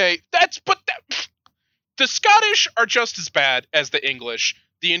 okay, the Scottish are just as bad as the English.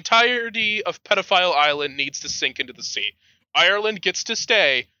 The entirety of Pedophile Island needs to sink into the sea. Ireland gets to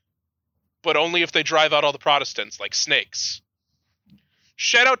stay, but only if they drive out all the Protestants, like snakes.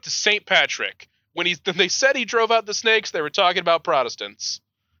 Shout out to St. Patrick. When they said he drove out the snakes, they were talking about Protestants.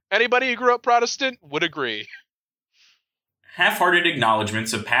 Anybody who grew up Protestant would agree. Half-hearted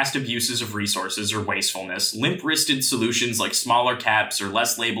acknowledgments of past abuses of resources or wastefulness, limp-wristed solutions like smaller caps or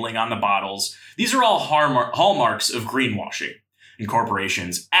less labeling on the bottles, these are all hallmarks of greenwashing. And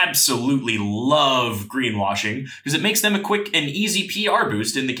corporations absolutely love greenwashing because it makes them a quick and easy PR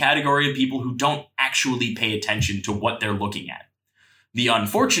boost in the category of people who don't actually pay attention to what they're looking at. The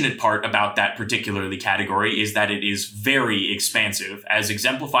unfortunate part about that particularly category is that it is very expansive, as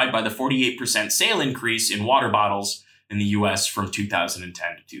exemplified by the 48% sale increase in water bottles in the US from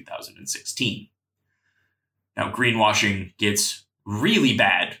 2010 to 2016. Now, greenwashing gets really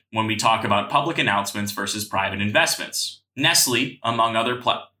bad when we talk about public announcements versus private investments. Nestle, among other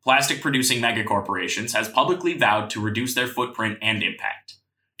plastic-producing megacorporations, has publicly vowed to reduce their footprint and impact.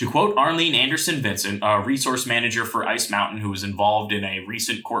 To quote Arlene Anderson-Vincent, a resource manager for Ice Mountain who was involved in a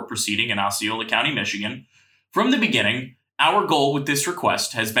recent court proceeding in Osceola County, Michigan, "From the beginning, our goal with this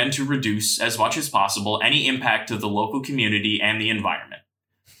request has been to reduce, as much as possible, any impact to the local community and the environment.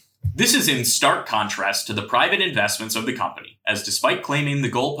 This is in stark contrast to the private investments of the company, as despite claiming the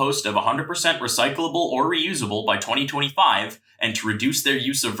goalpost of 100% recyclable or reusable by 2025 and to reduce their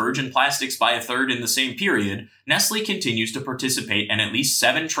use of virgin plastics by a third in the same period, Nestle continues to participate in at least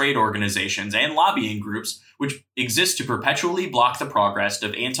 7 trade organizations and lobbying groups which exist to perpetually block the progress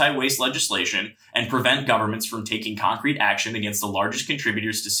of anti-waste legislation and prevent governments from taking concrete action against the largest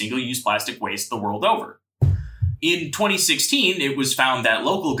contributors to single-use plastic waste the world over. In 2016, it was found that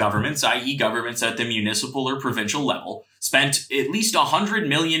local governments, i.e. governments at the municipal or provincial level, spent at least $100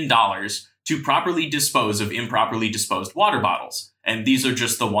 million to properly dispose of improperly disposed water bottles. And these are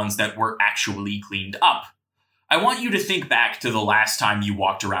just the ones that were actually cleaned up. I want you to think back to the last time you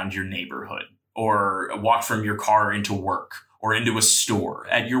walked around your neighborhood, or walked from your car into work, or into a store,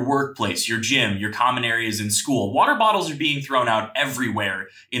 at your workplace, your gym, your common areas in school. Water bottles are being thrown out everywhere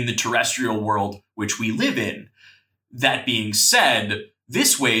in the terrestrial world which we live in. That being said,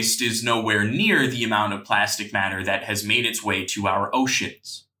 this waste is nowhere near the amount of plastic matter that has made its way to our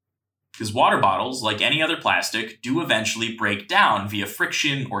oceans. Because water bottles, like any other plastic, do eventually break down via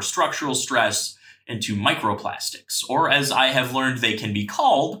friction or structural stress into microplastics, or as I have learned they can be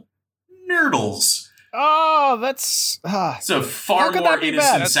called, nurdles. Oh, that's... It's a far more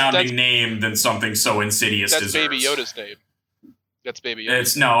innocent sounding name than something so insidious that's deserves. Baby Yoda's name. That's Baby Yoda.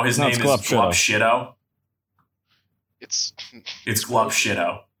 His name is Glupshitto. It's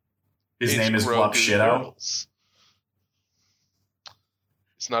Glupshitto. His name is Glupshitto.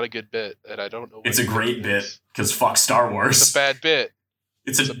 It's not a good bit, and I don't know. It's a great bit, because fuck Star Wars. It's a bad bit.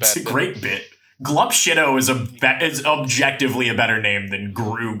 It's a great bit. Glupshitto is objectively a better name than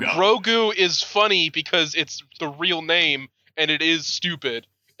Grogu. Grogu is funny because it's the real name, and it is stupid,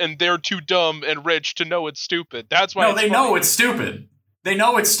 and they're too dumb and rich to know it's stupid. That's why. No, they know it's stupid. They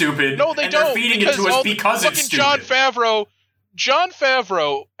know it's stupid. No, they don't. They're feeding it to us because it's stupid. Jon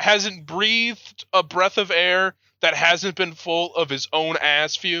Favreau hasn't breathed a breath of air that hasn't been full of his own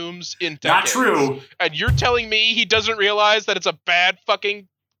ass fumes in decades. Not true. And you're telling me he doesn't realize that it's a bad fucking...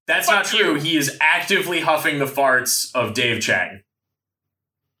 That's not true. He is actively huffing the farts of Dave Chang.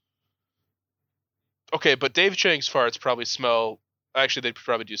 Okay, but Dave Chang's farts probably smell... Actually, they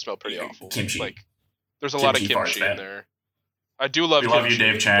probably do smell pretty awful. Kimchi. Like, there's a lot of kimchi farts, in there. I do love kimchi. We love you,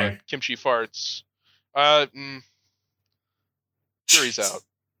 Dave Chang. But kimchi farts. Jury's out.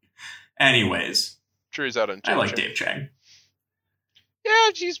 Anyways. Jury's out on Dave I like Chang. Dave Chang. Yeah,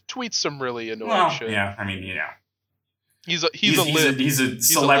 he tweets some really annoying shit. Yeah, I mean, yeah. He's a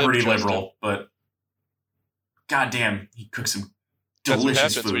celebrity liberal, but goddamn, he cooks some delicious That's what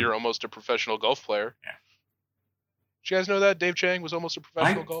happens food. when you're almost a professional golf player. Yeah. Did you guys know that Dave Chang was almost a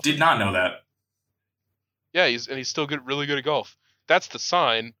professional golfer? I did not know that. Yeah, he's still really good at golf. That's the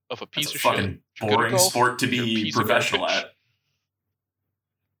sign of a piece of shit. Fucking boring sport to be professional at.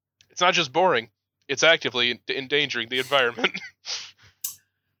 It's not just boring; it's actively endangering the environment.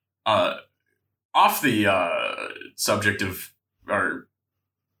 Off the subject of our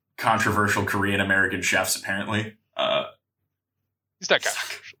controversial Korean American chefs, apparently. He's not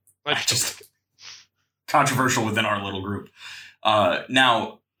controversial. Controversial within our little group.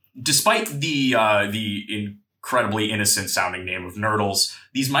 Now, despite the incredibly innocent sounding name of nurdles,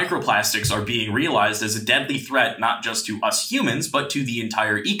 these microplastics are being realized as a deadly threat not just to us humans, but to the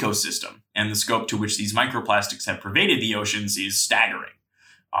entire ecosystem. And the scope to which these microplastics have pervaded the oceans is staggering.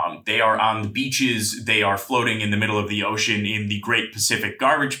 They are on the beaches, they are floating in the middle of the ocean in the Great Pacific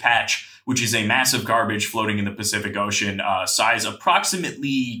Garbage Patch, which is a massive garbage floating in the Pacific Ocean, size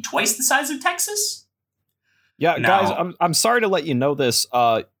approximately twice the size of Texas. Yeah, guys, I'm sorry to let you know this.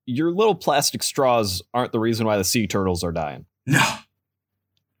 Your little plastic straws aren't the reason why the sea turtles are dying. No,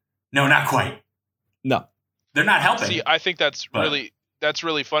 not quite. No. They're not helping. See, I think that's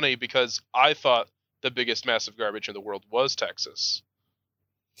really funny because I thought the biggest massive garbage in the world was Texas.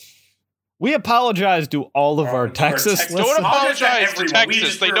 We apologize to all of our Texas listeners. Don't apologize to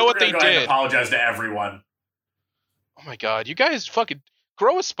Texas. They know what they did. Apologize to everyone. Oh my god, you guys fucking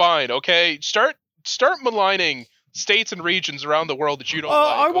grow a spine, okay? Start maligning states and regions around the world that you don't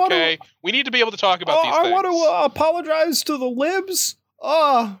like, okay? We need to be able to talk about these things. I want to apologize to the libs.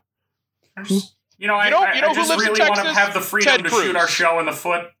 I just really want to have the freedom to shoot our show in the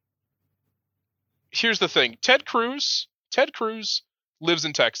foot. Here's the thing. Ted Cruz lives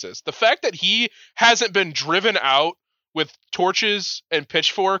in Texas. The fact that he hasn't been driven out with torches and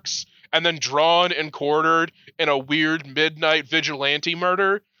pitchforks and then drawn and quartered in a weird midnight vigilante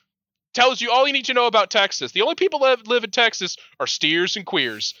murder tells you all you need to know about Texas. The only people that live in Texas are steers and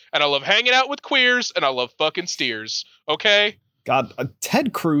queers. And I love hanging out with queers, and I love fucking steers. Okay? God,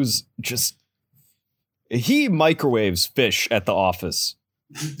 Ted Cruz he microwaves fish at the office.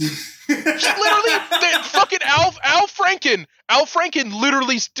 Literally, fucking Al Franken. Al Franken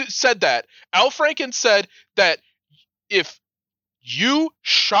literally said that. Al Franken said that if you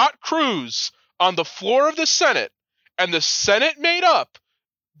shot Cruz on the floor of the Senate and the Senate made up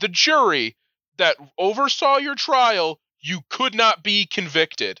the jury that oversaw your trial, you could not be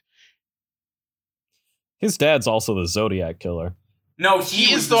convicted. His dad's also the Zodiac killer. No,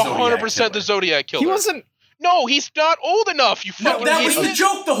 he is the 100% the Zodiac killer. He wasn't. No, he's not old enough. You No, that was the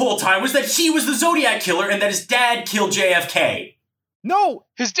joke the whole time, was that he was the Zodiac killer and that his dad killed JFK. No,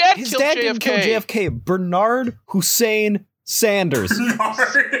 his dad didn't JFK. kill JFK. Bernard Hussein Sanders. People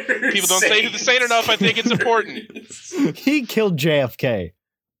don't say the Saint enough. I think it's important. He killed JFK.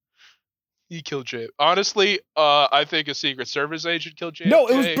 He killed JFK. Honestly, I think a Secret Service agent killed JFK. No,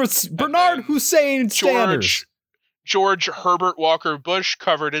 it was Bernard Hussein Sanders. George Herbert Walker Bush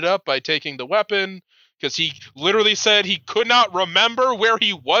covered it up by taking the weapon because he literally said he could not remember where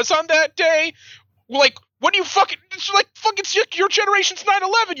he was on that day. Like, what do you fucking... It's like fucking your generation's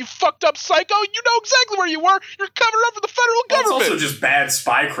 9/11, you fucked up psycho. You know exactly where you were. You're covering up for the federal government. It's also just bad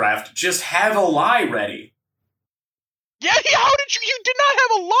spycraft. Just have a lie ready. Yeah, how did you... You did not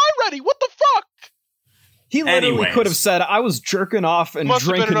have a lie ready. What the fuck? He literally could have said, I was jerking off and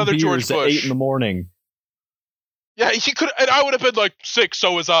drinking beers at 8 a.m. Yeah, he could... And I would have been like, sick,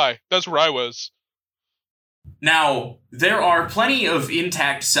 so was I. That's where I was. Now, there are plenty of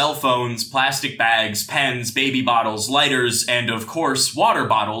intact cell phones, plastic bags, pens, baby bottles, lighters, and of course, water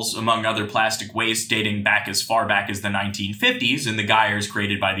bottles, among other plastic waste dating back as far back as the 1950s in the gyres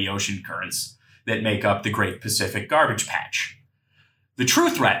created by the ocean currents that make up the Great Pacific Garbage Patch. The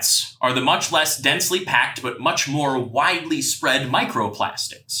true threats are the much less densely packed but much more widely spread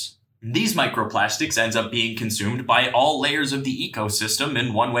microplastics. These microplastics ends up being consumed by all layers of the ecosystem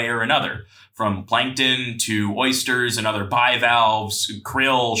in one way or another, from plankton to oysters and other bivalves,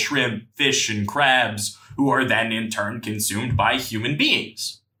 krill, shrimp, fish, and crabs, who are then in turn consumed by human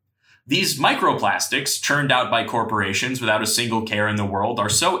beings. These microplastics, churned out by corporations without a single care in the world, are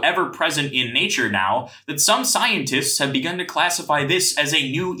so ever-present in nature now that some scientists have begun to classify this as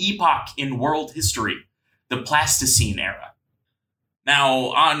a new epoch in world history, the Plasticine era. Now,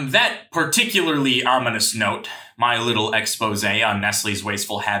 on that particularly ominous note, my little expose on Nestle's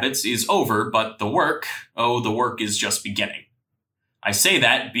wasteful habits is over, but the work is just beginning. I say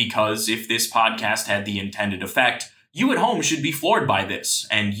that because if this podcast had the intended effect, you at home should be floored by this,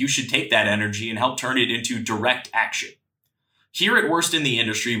 and you should take that energy and help turn it into direct action. Here at Worst in the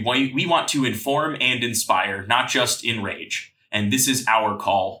Industry, we want to inform and inspire, not just enrage, and this is our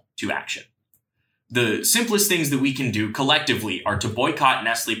call to action. The simplest things that we can do collectively are to boycott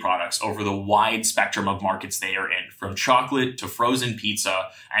Nestle products over the wide spectrum of markets they are in, from chocolate to frozen pizza,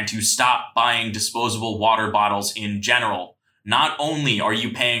 and to stop buying disposable water bottles in general. Not only are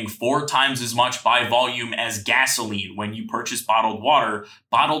you paying 4 times as much by volume as gasoline when you purchase bottled water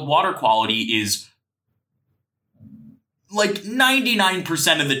quality is like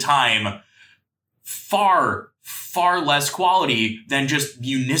 99% of the time far less quality than just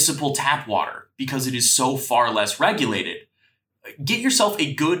municipal tap water, because it is so far less regulated. Get yourself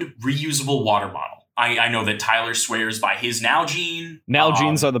a good reusable water bottle. I know that Tyler swears by his Nalgene.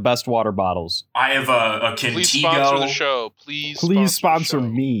 Nalgene's are the best water bottles. I have a Contigo. Please sponsor the show. Please sponsor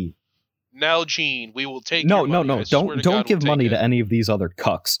me. Nalgene, we will take No. your money. Don't give money to any of these other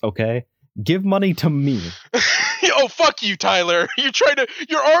cucks, okay? Give money to me. Oh, fuck you, Tyler.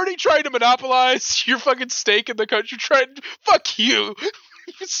 You're already trying to monopolize your fucking stake in the country. Fuck you.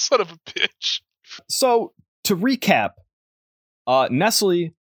 You son of a bitch. So, to recap,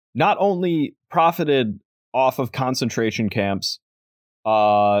 Nestle not only profited off of concentration camps,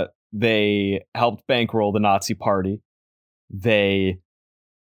 they helped bankroll the Nazi Party. They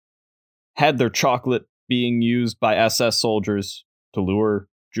had their chocolate being used by SS soldiers to lure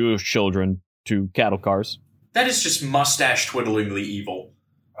Jewish children to cattle cars. That is just mustache-twiddlingly evil.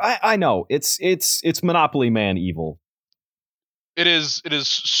 I know. It's Monopoly Man evil. It is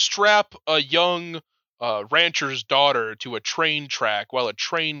strap a young rancher's daughter to a train track while a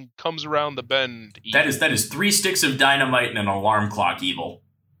train comes around the bend. That is 3 sticks of dynamite and an alarm clock evil.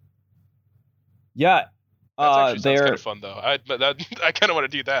 Yeah. That sounds kind of fun, though. I kind of want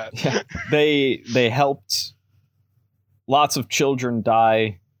to do that. Yeah, they helped lots of children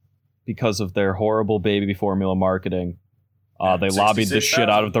die because of their horrible baby formula marketing. They lobbied the shit 66,000.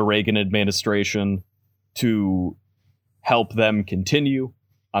 out of the Reagan administration to help them continue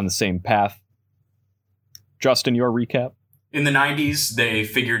on the same path. Justin, your recap? In the 90s, they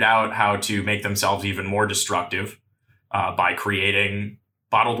figured out how to make themselves even more destructive by creating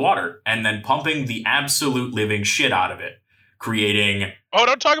bottled water and then pumping the absolute living shit out of it, creating... Oh,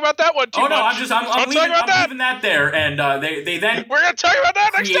 don't talk about that one too much. I'm leaving that there. And they then... We're going to talk about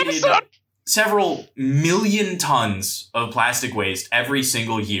that next created episode. Several million tons of plastic waste every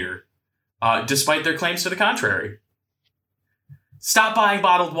single year, despite their claims to the contrary. Stop buying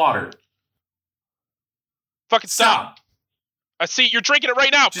bottled water. Fucking stop. I see you're drinking it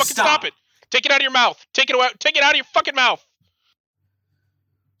right now. Just Fucking stop it. Take it out of your mouth. Take it out of your fucking mouth.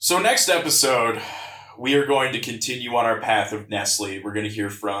 So next episode, we are going to continue on our path of Nestle. We're going to hear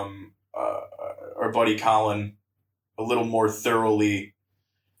from our buddy Colin a little more thoroughly,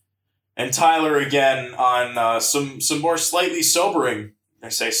 and Tyler again on some more slightly sobering. I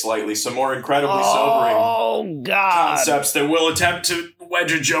say slightly, some more incredibly sobering concepts that we'll attempt to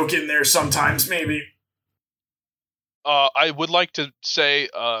wedge a joke in there sometimes, maybe. I would like to say,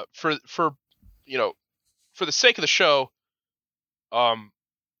 for the sake of the show, and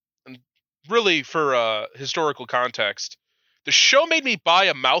really for historical context, the show made me buy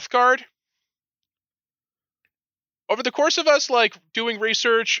a mouth guard. Over the course of us doing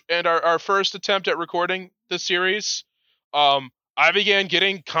research and our first attempt at recording this series, I began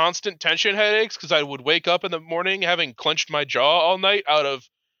getting constant tension headaches because I would wake up in the morning having clenched my jaw all night out of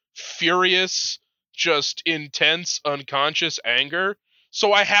furious, just intense, unconscious anger.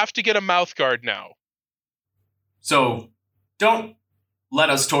 So I have to get a mouth guard now. So don't let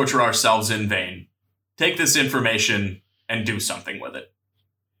us torture ourselves in vain. Take this information and do something with it.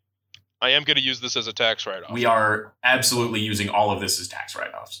 I am going to use this as a tax write-off. We are absolutely using all of this as tax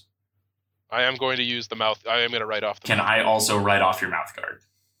write-offs. I am going to use the mouth. I am going to write off the Can mouth I also write off your mouth guard?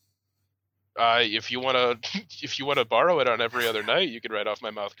 If you want to borrow it on every other night, you can write off my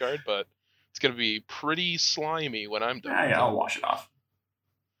mouth guard, but it's going to be pretty slimy when I'm done. Yeah, I'll wash it off.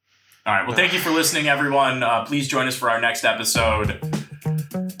 All right, well, thank you for listening, everyone. Please join us for our next episode.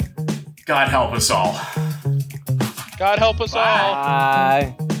 God help us all. God help us all.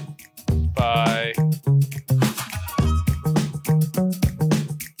 Bye. Bye.